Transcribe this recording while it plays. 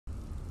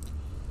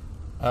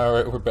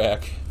Alright, we're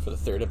back for the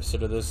third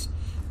episode of this.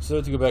 So I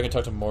have to go back and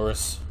talk to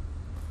Morris.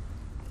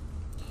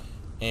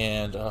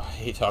 And I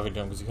hate talking to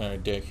him because he's kind of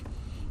a dick.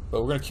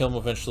 But we're going to kill him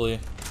eventually,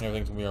 and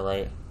everything's going to be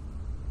alright.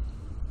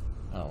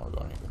 I don't want to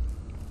go anywhere.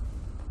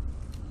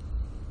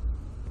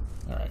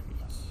 Alright,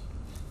 yes.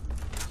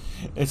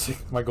 It's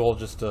like my goal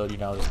just to,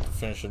 just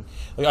finish him.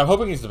 Like, I'm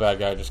hoping he's the bad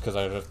guy just because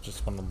I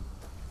just want him.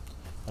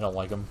 I don't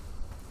like him.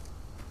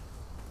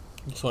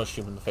 I just want to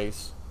shoot him in the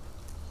face.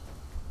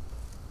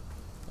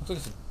 Looks like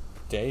it's a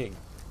day,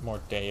 more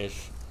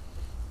dayish.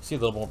 See a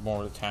little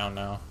more of the town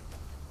now.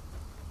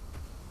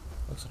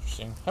 Looks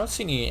interesting. I haven't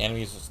seen any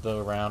enemies though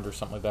around or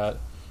something like that.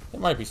 There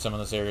might be some in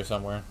this area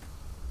somewhere.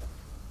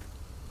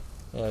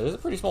 Yeah, it is a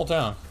pretty small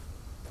town.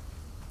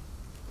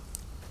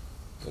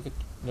 It's like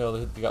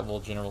they got a little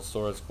general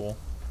store. That's cool.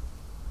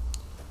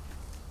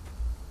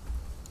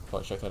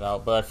 Probably check that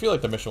out. But I feel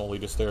like the mission will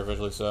lead us there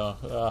eventually.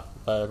 So,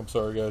 lag. I'm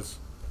sorry, guys.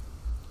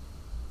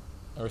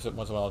 Every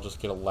once in a while, I'll just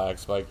get a lag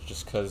spike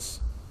just because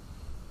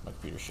my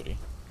computer's shitty.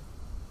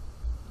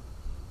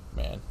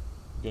 Man,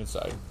 get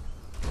inside.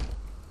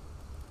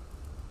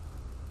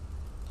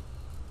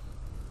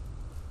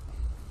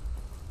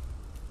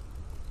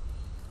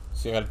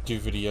 See, I gotta do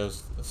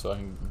videos so I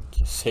can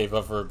save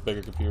up for a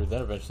bigger computer,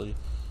 then eventually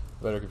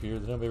a better computer,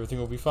 then everything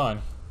will be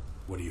fine.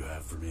 What do you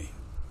have for me?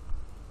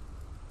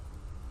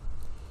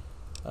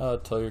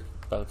 Tell you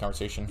about the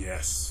conversation.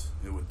 Yes,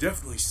 it would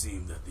definitely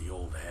seem that the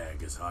old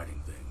hag is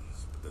hiding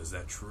things, but does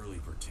that truly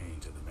pertain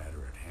to the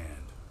matter at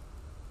hand?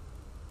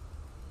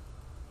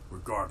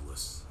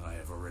 Regardless, I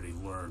have already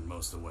learned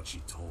most of what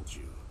she told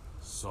you.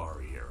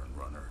 Sorry, Errand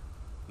Runner.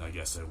 I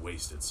guess I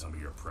wasted some of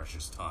your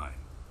precious time.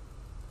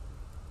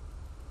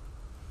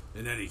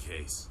 In any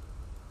case,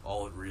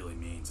 all it really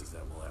means is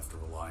that we'll have to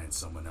rely on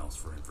someone else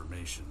for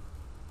information.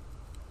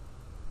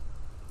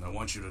 I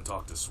want you to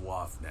talk to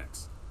Swaff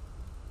next.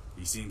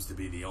 He seems to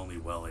be the only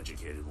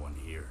well-educated one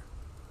here.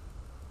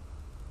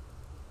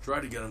 Try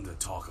to get him to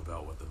talk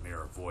about what the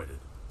mayor avoided.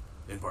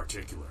 In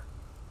particular,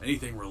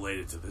 anything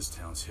related to this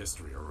town's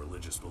history or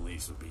religious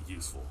beliefs would be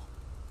useful.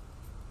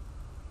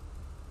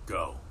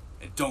 Go,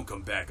 and don't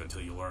come back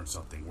until you learn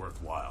something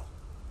worthwhile.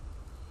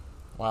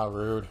 Wow,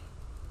 rude.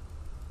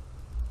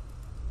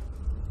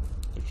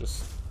 They're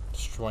just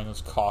destroying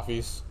those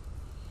coffees.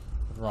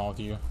 What's wrong with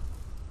you?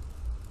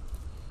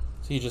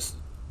 See, just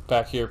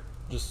back here,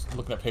 just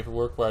looking at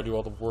paperwork where I do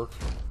all the work.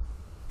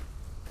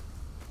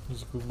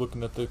 He's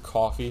looking at the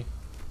coffee.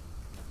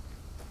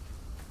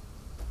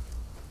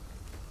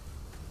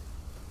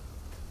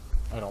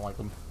 I don't like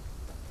them.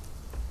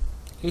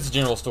 Here's the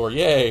general store.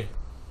 Yay!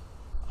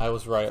 I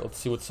was right. Let's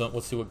see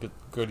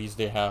what goodies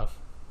they have.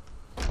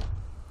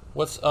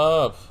 What's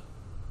up?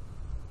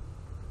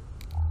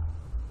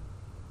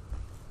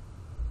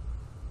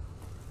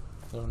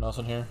 Is anyone else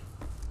in here?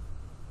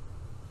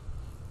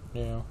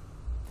 No.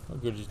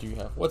 What goodies do you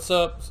have? What's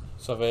up,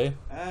 Save?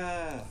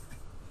 Ah,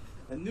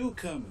 a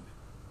newcomer.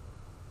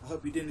 I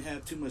hope you didn't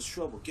have too much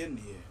trouble getting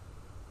here.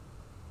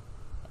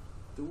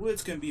 The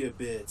woods can be a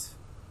bit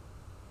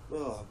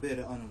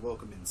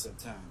unwelcoming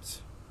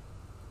sometimes.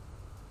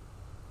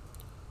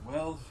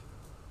 Well,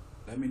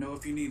 let me know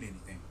if you need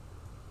anything.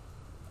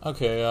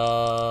 Okay,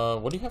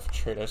 what do you have for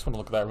trade? I just want to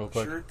look at that real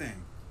quick. Sure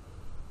thing.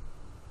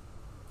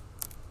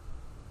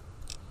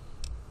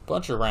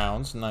 Bunch of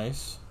rounds,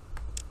 nice.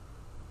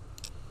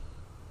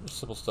 Just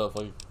simple stuff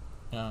like,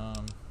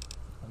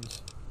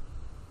 it's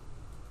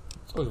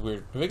always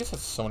weird. Vegas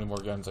has so many more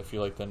guns, I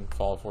feel like, than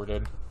Fallout 4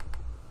 did.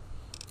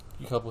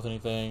 You help with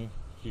anything?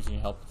 Use any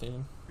help with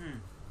anything?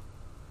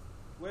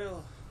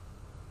 Well,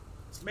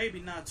 it's maybe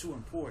not too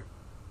important,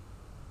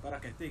 but I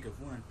can think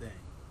of one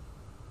thing.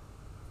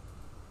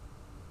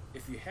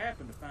 If you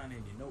happen to find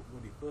any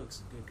noteworthy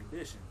books in good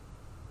condition,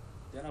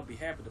 then I'll be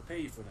happy to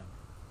pay you for them.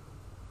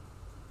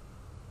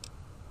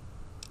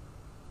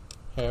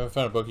 Hey, I haven't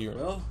found a book you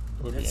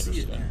would be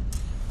interested in.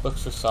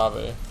 Books for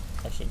Save.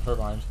 Actually, in her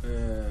mind.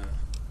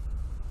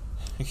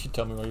 You can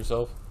tell me about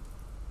yourself.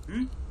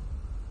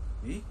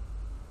 Me?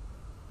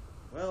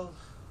 Well,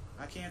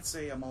 I can't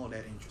say I'm all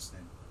that interested.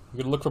 You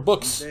gotta look for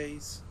books. These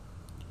days,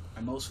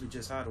 I mostly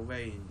just hide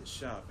away in the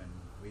shop and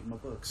read my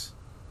books.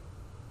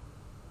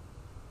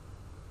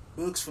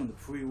 Books from the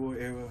pre-war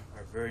era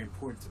are very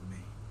important to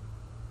me.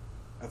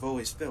 I've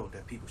always felt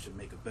that people should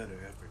make a better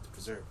effort to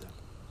preserve them.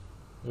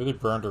 They're either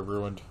burned or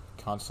ruined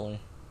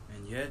constantly.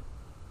 And yet,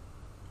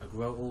 I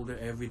grow older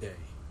every day.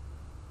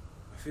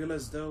 I feel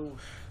as though,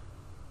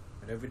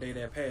 with every day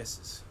that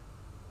passes,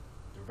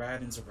 the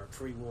writings of our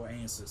pre-war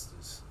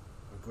ancestors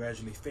are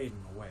gradually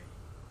fading away.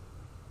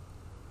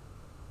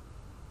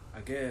 I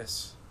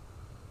guess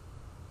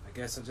I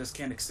just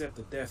can't accept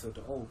the death of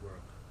the old world.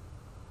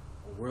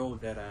 A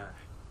world that I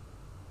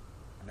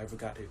never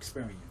got to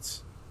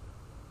experience.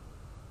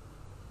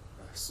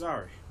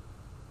 Sorry.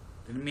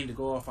 Didn't mean to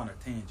go off on a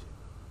tangent.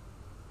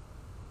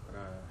 But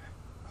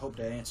I hope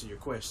that answered your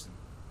question.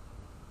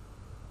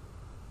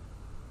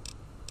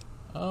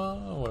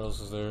 What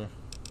else is there?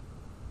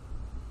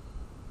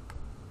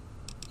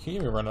 Can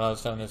you even run out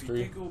of town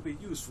history? If you think it will be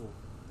useful,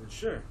 then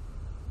sure.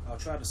 I'll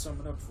try to sum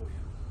it up for you.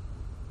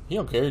 You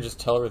don't care, just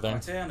tell everything. My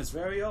town is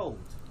very old.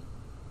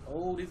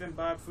 Old even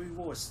by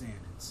pre-war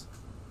standards.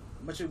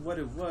 Much of what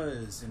it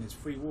was in its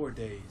pre-war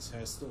days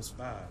has still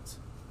survived.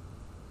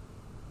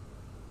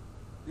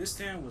 This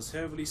town was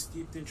heavily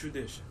steeped in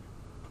tradition,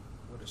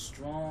 with a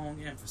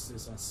strong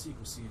emphasis on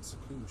secrecy and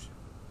seclusion.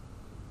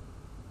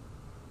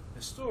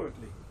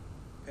 Historically,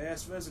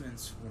 past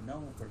residents were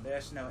known for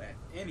lashing out at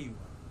anyone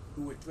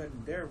who would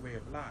threaten their way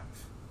of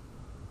life.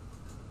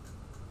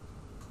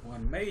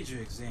 One major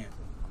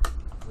example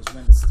was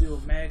when the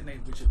steel magnate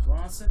Richard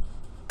Bronson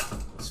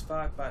was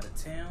fought by the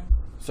town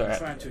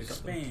trying to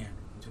expand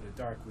into the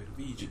Darkwood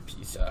region.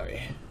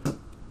 Sorry.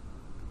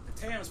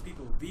 The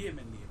townspeople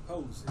vehemently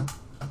opposed it,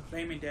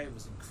 claiming that it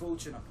was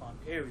encroaching upon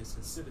areas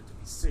considered to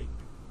be sacred.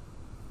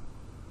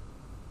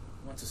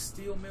 Once a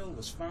steel mill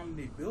was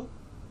finally built,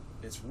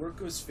 its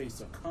workers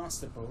faced a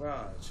constant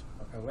barrage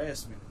of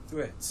harassment and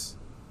threats.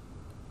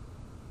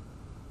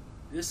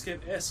 This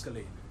kept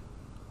escalating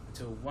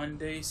until one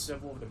day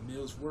several of the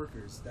mill's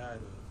workers died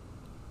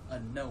of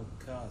unknown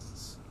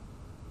causes.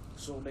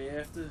 Shortly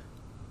after,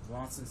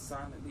 Bronson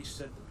silently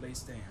shut the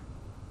place down.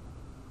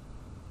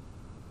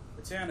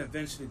 The town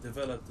eventually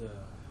developed a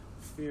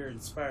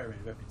fear-inspiring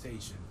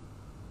reputation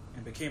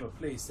and became a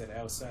place that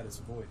outsiders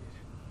avoided.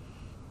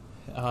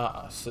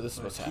 So this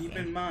is what's happening. Keep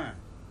in mind,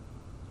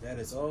 that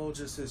is all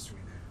just history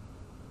now.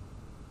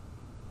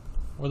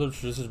 Were the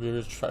traditions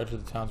beers tried to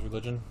the town's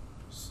religion?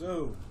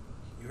 So,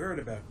 you heard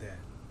about that.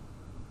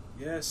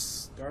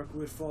 Yes,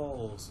 Darkwood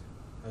Falls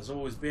has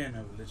always been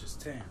a religious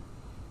town,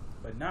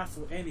 but not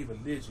for any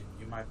religion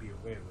you might be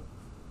aware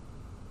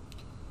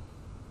of.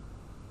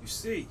 You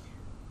see,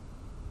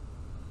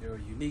 there are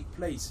unique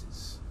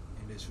places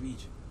in this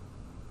region.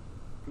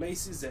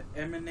 Places that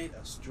emanate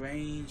a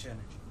strange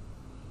energy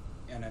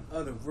and an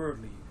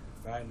otherworldly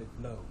violet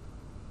glow.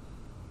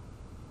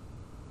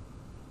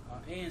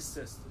 Our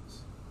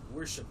ancestors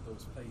worshipped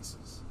those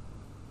places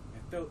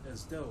and felt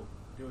as though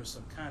there was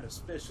some kind of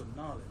special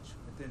knowledge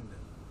within them,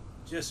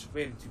 just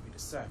ready to be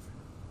deciphered.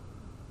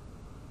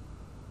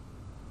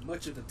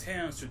 Much of the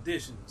town's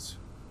traditions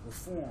were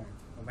formed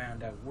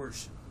around that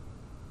worship.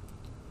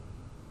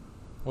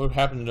 What would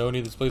happen to know any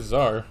of these places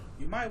are?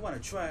 You might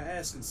want to try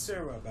asking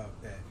Sarah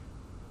about that.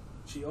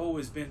 She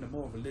always been the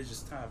more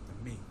religious type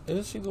than me.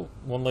 Isn't she the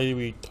one lady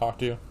we talked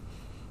to?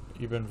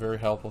 You've been very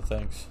helpful,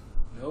 thanks.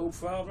 No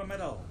problem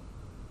at all.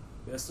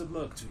 Best of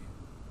luck to you.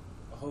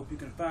 I hope you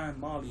can find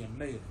Molly and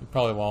Layla. You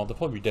probably won't. They'll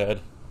probably be dead.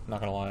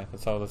 Not gonna lie.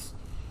 That's how this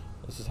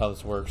is how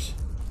this works.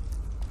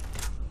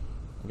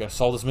 We gotta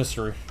solve this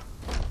mystery.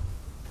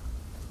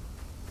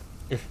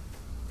 Here.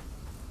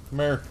 Come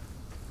here.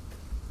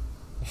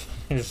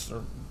 Just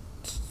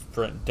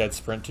dead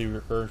sprint to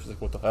her. She's like,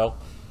 what the hell?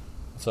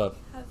 What's up?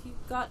 Have you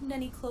gotten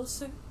any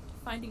closer to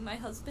finding my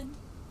husband?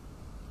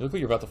 You look like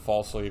you're about to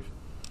fall asleep.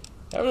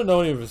 Haven't you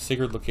known any of his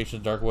secret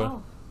locations, Darkwood?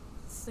 Oh,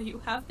 so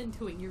you have been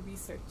doing your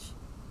research.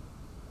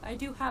 I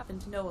do happen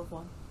to know of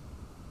one.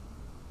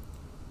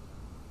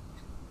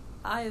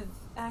 I've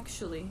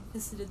actually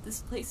visited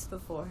this place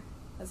before,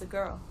 as a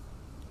girl.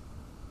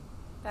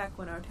 Back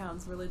when our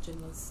town's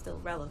religion was still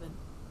relevant.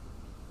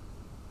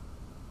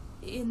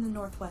 In the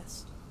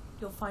northwest,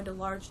 you'll find a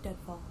large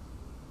deadfall.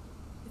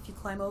 If you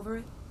climb over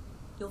it,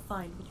 you'll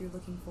find what you're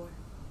looking for.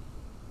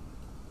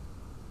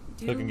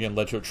 Looking again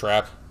led to a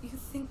trap. You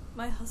think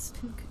my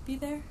husband could be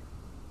there?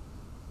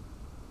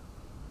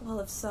 Well,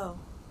 if so,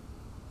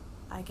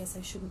 I guess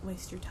I shouldn't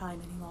waste your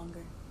time any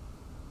longer.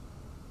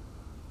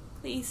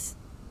 Please,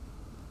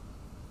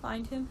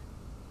 find him.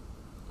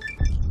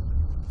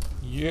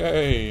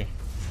 Yay!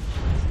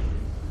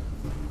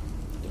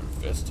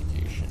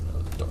 Investigation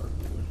of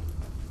Darkwood.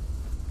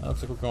 That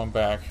looks like we're going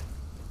back.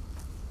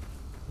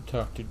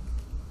 Talk to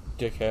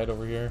Dickhead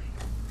over here.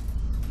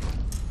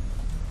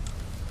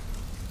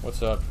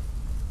 What's up,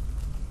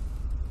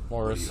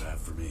 Morris? What do you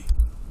have for me?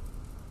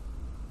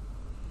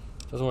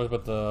 Doesn't worry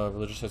about the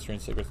religious history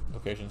and sacred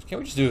locations. Can't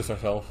we just do this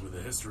ourselves? With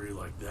a history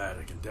like that,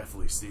 I can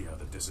definitely see how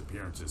the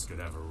disappearances could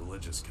have a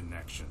religious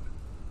connection.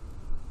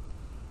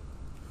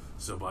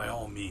 So by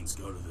all means,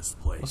 go to this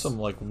place. What's some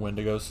like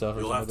Wendigo stuff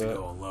or You'll have something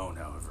to like that? go alone,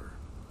 however.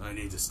 I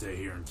need to stay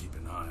here and keep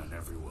an eye on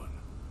everyone.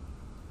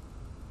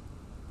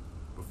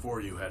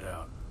 Before you head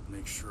out,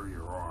 make sure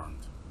you're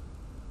armed.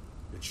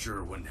 It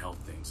sure wouldn't help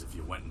things if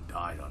you went and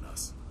died on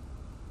us.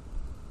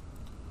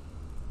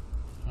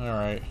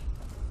 Alright.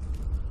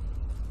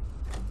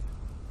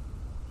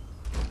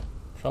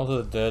 Travel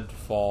to the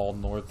deadfall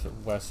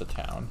northwest of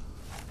town.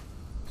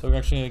 So we're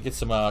actually going to get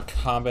some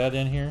combat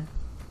in here.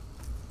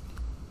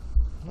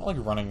 I don't like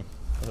running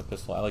with a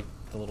pistol. I like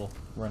the little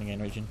running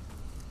animation.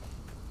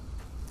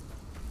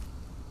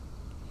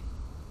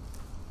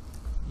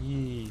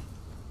 Yee.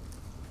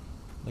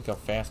 Look how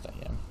fast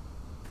I am.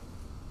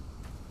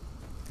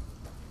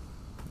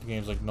 The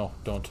game's like, no,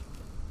 don't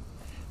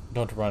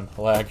run.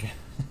 Lag.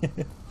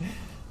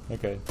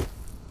 Okay.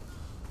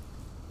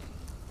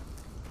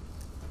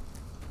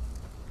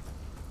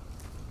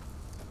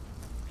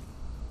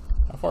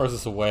 How far is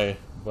this away,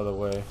 by the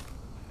way?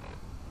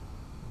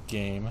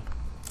 Game.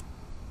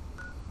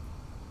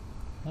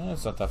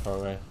 It's not that far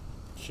away.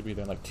 Should be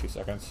there in like 2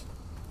 seconds.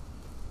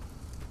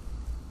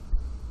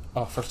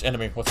 Oh, first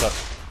enemy. What's up?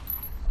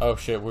 Oh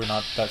shit, we're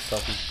not that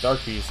stealthy.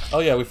 Dark beast. Oh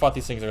yeah, we fought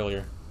these things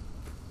earlier.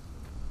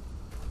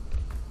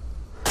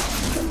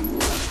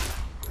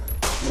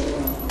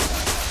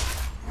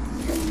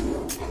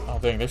 Oh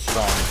dang, they're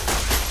strong.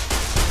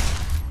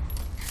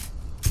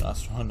 Not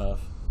strong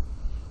enough.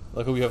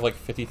 Look, we have like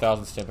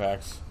 50,000 stim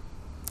packs.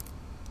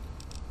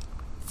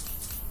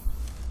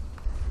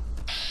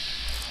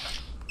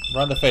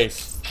 Run the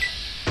face.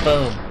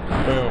 Boom.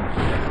 Boom.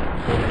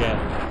 Boom again.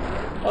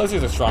 Oh, these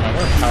things are strong. We're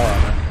in power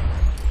armor.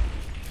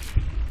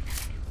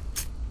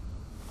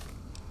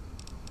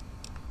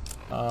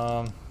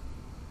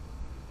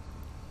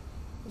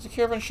 Is a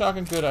caravan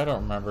shotgun good? I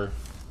don't remember.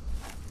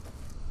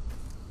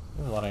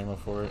 There's a lot of ammo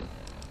for it.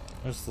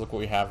 Let's look what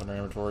we have in our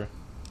inventory.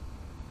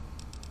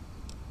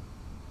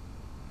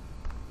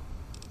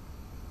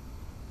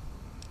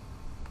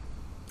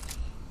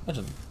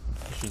 Imagine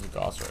just use a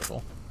Gauss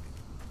rifle.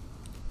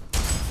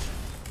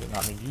 Did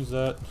not need to use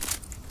that.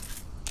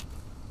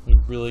 We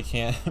really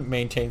can't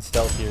maintain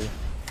stealth here.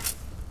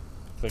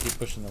 I keep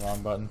pushing the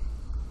wrong button.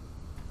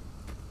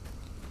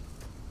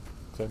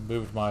 Cause I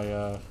moved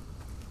my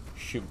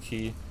shoot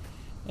key.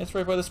 And it's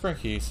right by the sprint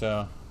key,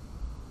 so.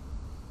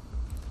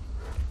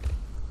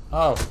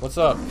 Oh, what's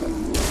up?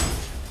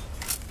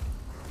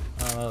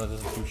 Oh no, that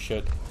doesn't do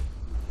shit.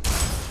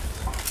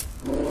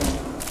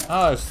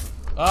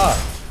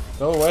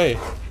 Go away.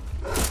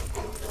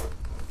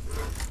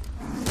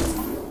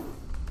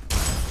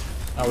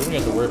 Oh, we don't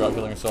have to worry about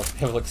healing ourselves. We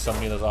have like so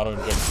many of those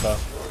auto-inject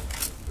stuff.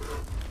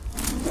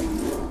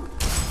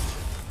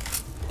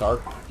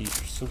 Dark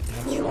beasts are so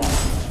damn strong.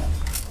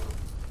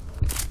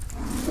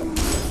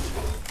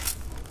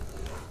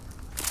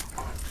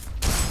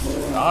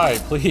 Die,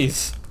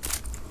 please.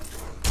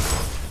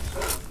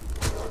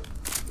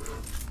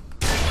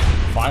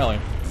 Finally.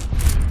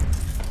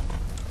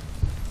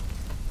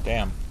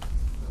 Damn.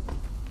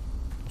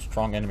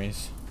 Strong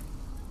enemies.